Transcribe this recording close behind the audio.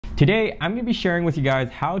Today, I'm going to be sharing with you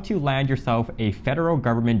guys how to land yourself a federal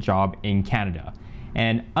government job in Canada.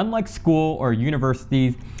 And unlike school or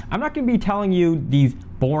universities, I'm not going to be telling you these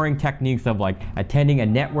boring techniques of like attending a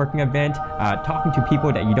networking event, talking to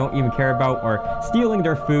people that you don't even care about, or stealing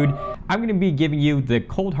their food. I'm going to be giving you the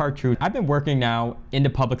cold hard truth. I've been working now in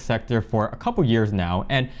the public sector for a couple years now,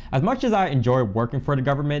 and as much as I enjoy working for the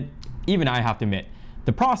government, even I have to admit,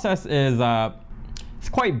 the process is it's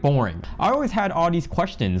quite boring. I always had all these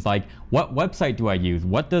questions like, what website do I use?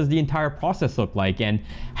 What does the entire process look like? And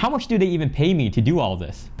how much do they even pay me to do all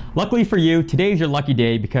this? Luckily for you, today's your lucky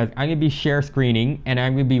day because I'm going to be share screening and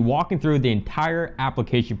I'm going to be walking through the entire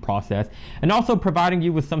application process and also providing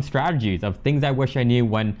you with some strategies of things I wish I knew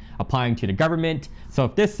when applying to the government. So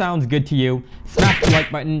if this sounds good to you, smash the like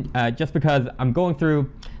button just because I'm going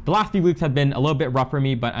through, the last few weeks have been a little bit rough for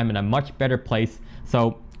me, but I'm in a much better place.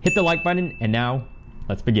 So hit the like button and now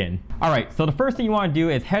let's begin. All right, so the first thing you want to do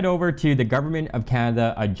is head over to the Government of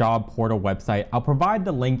Canada, a job portal website. I'll provide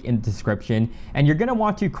the link in the description, and you're going to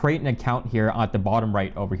want to create an account here at the bottom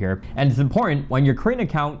right over here. And it's important when you're creating an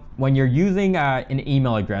account, when you're using an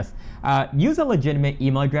email address, use a legitimate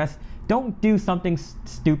email address. Don't do something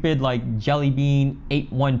stupid like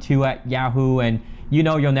jellybean812 at Yahoo, and you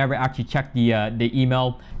know you'll never actually check the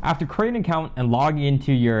email. After creating an account and logging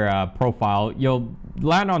into your profile, you'll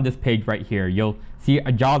land on this page right here. You'll see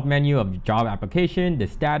a job menu of the job application, the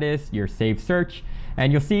status, your saved search,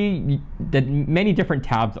 and you'll see the many different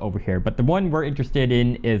tabs over here. But the one we're interested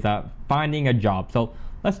in is finding a job. So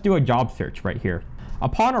let's do a job search right here.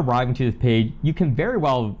 Upon arriving to this page, you can very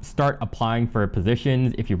well start applying for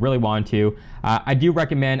positions if you really want to. I do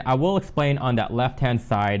recommend, I will explain on that left-hand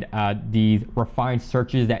side these refined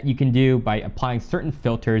searches that you can do by applying certain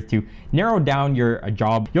filters to narrow down your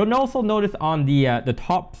job. You'll also notice on the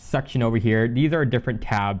top section over here, these are different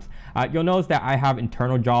tabs. You'll notice that I have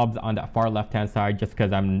internal jobs on that far left-hand side just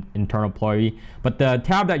because I'm an internal employee. But the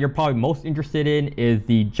tab that you're probably most interested in is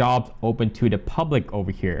the jobs open to the public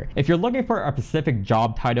over here. If you're looking for a specific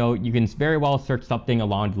job title, you can very well search something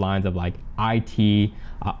along the lines of like IT,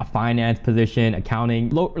 a finance position, accounting.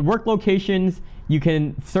 Work locations, you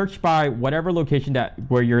can search by whatever location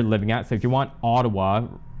where you're living at. So if you want Ottawa,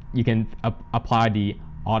 you can apply the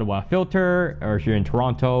Ottawa filter, or if you're in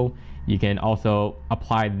Toronto, you can also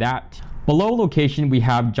apply that. Below location, we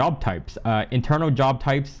have job types, internal job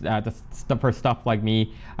types for stuff like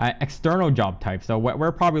me, external job types. So what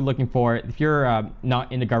we're probably looking for, if you're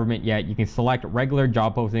not in the government yet, you can select regular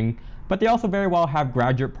job posting, but they also very well have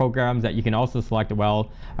graduate programs that you can also select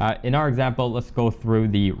well. In our example, let's go through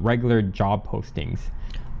the regular job postings.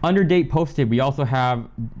 Under date posted, we also have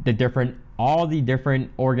all the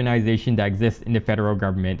different organizations that exist in the federal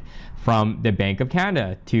government, from the Bank of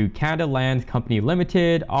Canada to Canada Lands Company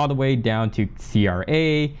Limited, all the way down to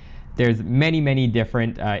CRA. There's many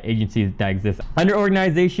different agencies that exist. Under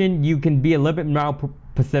organization, you can be a little bit more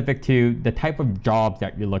specific to the type of jobs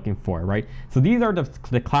that you're looking for, right? So these are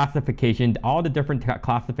the classifications, all the different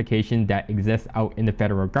classifications that exist out in the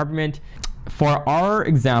federal government. For our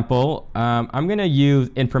example, I'm gonna use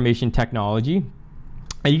information technology.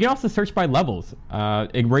 And you can also search by levels.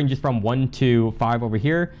 It ranges from 1 to 5 over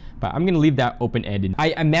here, but I'm gonna leave that open-ended. I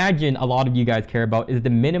imagine a lot of you guys care about is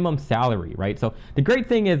the minimum salary, right? So the great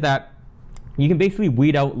thing is that you can basically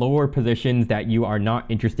weed out lower positions that you are not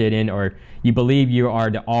interested in, or you believe you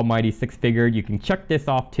are the almighty six-figure. You can check this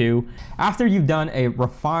off too. After you've done a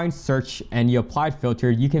refined search and you applied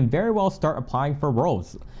filter, you can very well start applying for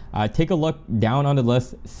roles. Take a look down on the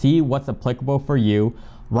list, see what's applicable for you.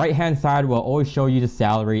 Right hand side will always show you the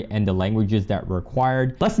salary and the languages that were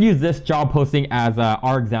required. Let's use this job posting as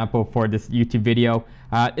our example for this YouTube video.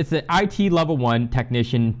 It's an IT level 1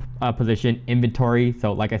 technician position, inventory.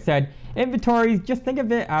 So like I said, inventory, just think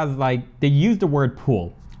of it as like, they use the word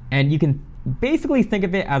pool, and you can basically think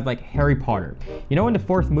of it as like Harry Potter. You know, in the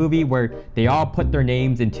fourth movie where they all put their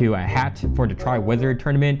names into a hat for the Triwizard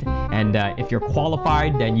Tournament, and if you're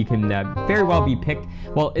qualified, then you can very well be picked.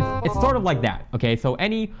 Well, it's sort of like that. Okay, so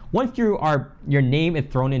once your name is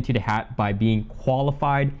thrown into the hat by being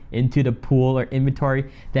qualified into the pool or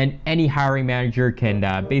inventory, then any hiring manager can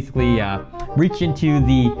basically reach into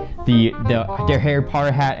their Harry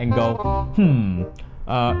Potter hat and go,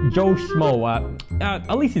 Joe Schmo,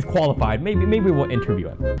 at least he's qualified. Maybe we'll interview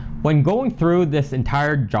him. When going through this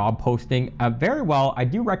entire job posting, very well, I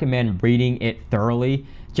do recommend reading it thoroughly,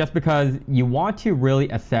 just because you want to really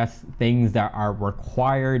assess things that are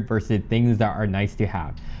required versus things that are nice to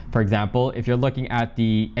have. For example, if you're looking at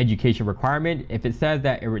the education requirement, if it says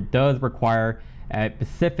that it does require a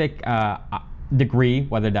specific degree,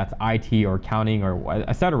 whether that's IT or accounting or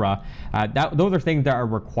etc. Those are things that are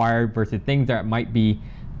required versus things that might be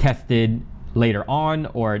tested later on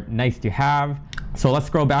or nice to have. So let's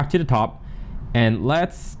scroll back to the top and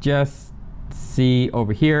let's just see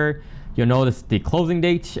over here. You'll notice the closing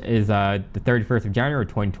date is the 31st of January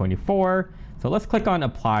 2024. So let's click on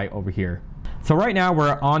apply over here. So right now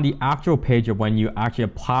we're on the actual page of when you actually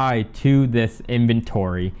apply to this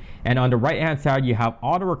inventory. And on the right hand side, you have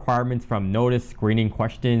all the requirements from notice, screening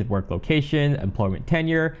questions, work location, employment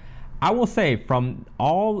tenure. I will say from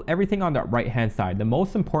everything on the right hand side, the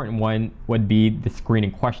most important one would be the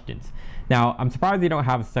screening questions. Now, I'm surprised they don't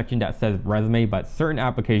have a section that says resume, but certain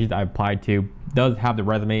applications I've applied to does have the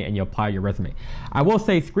resume and you apply your resume. I will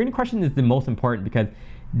say screening question is the most important because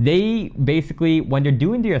they basically, when they're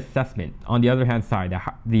doing the assessment, on the other hand side,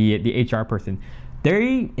 the HR person,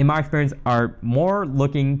 they, in my experience, are more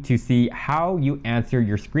looking to see how you answer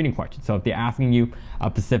your screening questions. So if they're asking you a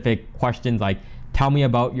specific questions like, tell me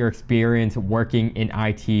about your experience working in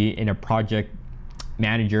IT in a project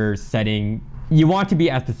manager setting, you want to be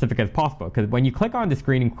as specific as possible, because when you click on the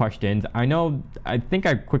screening questions, I think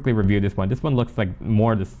I quickly reviewed this one. This one looks like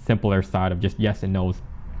more the simpler side of just yes and no's.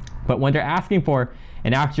 But when they're asking for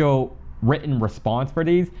an actual written response for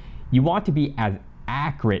these, you want to be as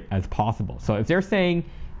accurate as possible. So if they're saying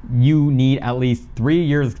you need at least 3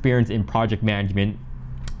 years experience in project management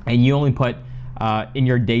and you only put in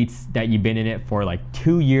your dates that you've been in it for like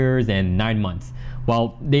 2 years and 9 months,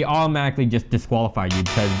 well, they automatically just disqualify you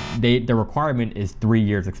because the requirement is 3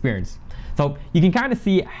 years experience. So you can kind of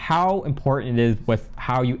see how important it is with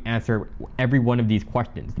how you answer every one of these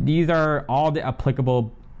questions. These are all the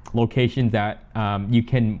applicable locations that you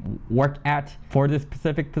can work at for this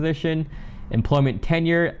specific position. Employment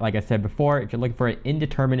tenure, like I said before, if you're looking for an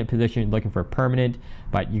indeterminate position, you're looking for a permanent,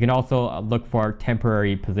 but you can also look for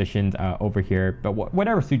temporary positions over here, but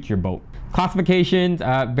whatever suits your boat. Classifications,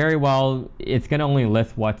 very well, it's gonna only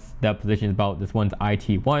list what's the position is about. This one's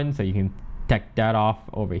IT1, so you can check that off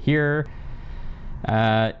over here.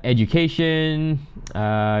 Education,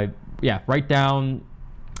 yeah, write down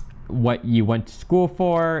what you went to school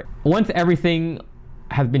for. Once everything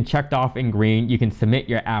has been checked off in green, you can submit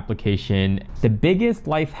your application. The biggest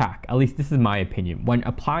life hack, at least this is my opinion, when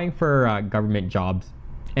applying for government jobs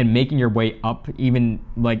and making your way up, even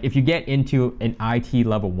like if you get into an IT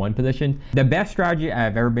level 1 position, the best strategy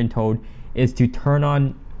I've ever been told is to turn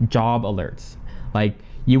on job alerts. Like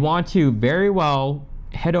you want to very well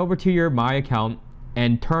head over to your My account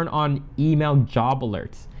and turn on email job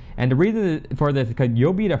alerts. And the reason for this is because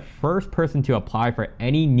you'll be the first person to apply for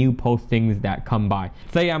any new postings that come by.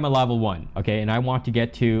 Say I'm a level 1, okay, and I want to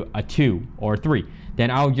get to a 2 or 3.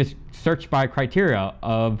 Then I'll just search by criteria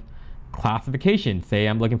of classification. Say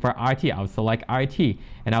I'm looking for IT, I'll select IT,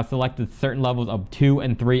 and I'll select the certain levels of 2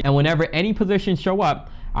 and 3. And whenever any positions show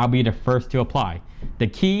up, I'll be the first to apply. The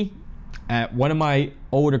key, one of my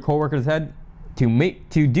older coworkers said,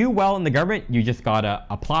 to do well in the government, you just gotta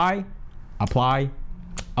apply.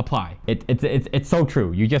 It's so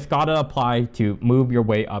true. You just gotta apply to move your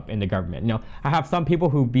way up in the government. You know, I have some people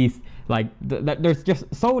who be like, they're just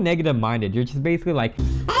so negative minded. You're just basically like,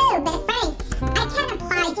 oh, but Frank, I can't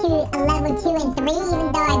apply to a level 2 and 3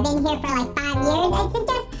 even though I've been here for like 5 years.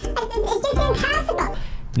 It's just impossible.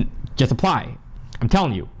 Just apply. I'm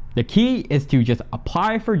telling you, the key is to just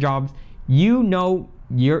apply for jobs. You know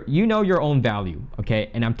your own value,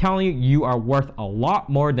 okay? And I'm telling you, you are worth a lot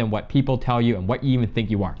more than what people tell you and what you even think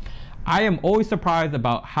you are. I am always surprised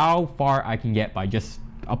about how far I can get by just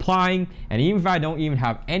applying, and even if I don't even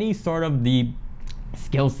have any sort of the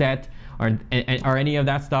skill set or any of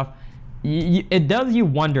that stuff, it does you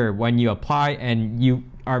wonder when you apply and you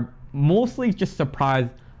are mostly just surprised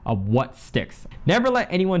of what sticks. Never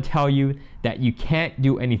let anyone tell you that you can't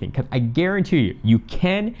do anything, because I guarantee you, you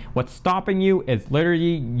can. What's stopping you is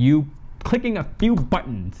literally you clicking a few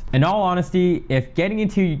buttons. In all honesty, if getting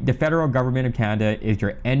into the federal government of Canada is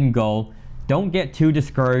your end goal, don't get too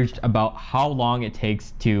discouraged about how long it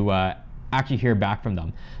takes to actually hear back from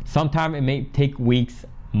them. Sometimes it may take weeks,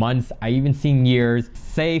 months, I even seen years.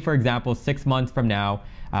 Say for example, 6 months from now,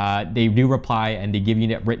 they do reply and they give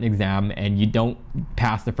you a written exam and you don't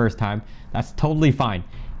pass the first time. That's totally fine.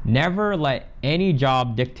 Never let any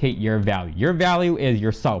job dictate your value. Your value is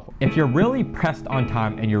yourself. If you're really pressed on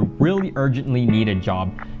time and you really urgently need a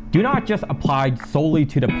job, do not just apply solely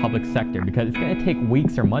to the public sector, because it's going to take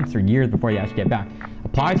weeks or months or years before you actually get back.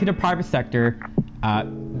 Apply to the private sector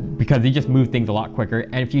because they just move things a lot quicker.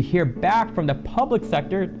 And if you hear back from the public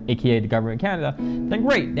sector, aka the government of Canada, then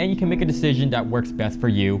great. Then you can make a decision that works best for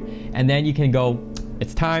you. And then you can go,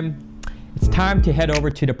 it's time to head over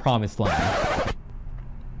to the promised land.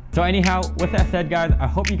 So anyhow, with that said guys, I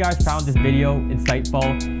hope you guys found this video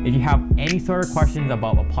insightful. If you have any sort of questions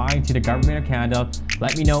about applying to the government of Canada,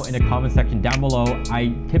 let me know in the comment section down below.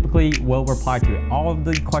 I typically will reply to all of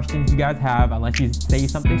the questions you guys have, unless you say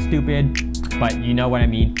something stupid, but you know what I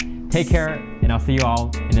mean. Take care, and I'll see you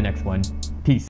all in the next one. Peace.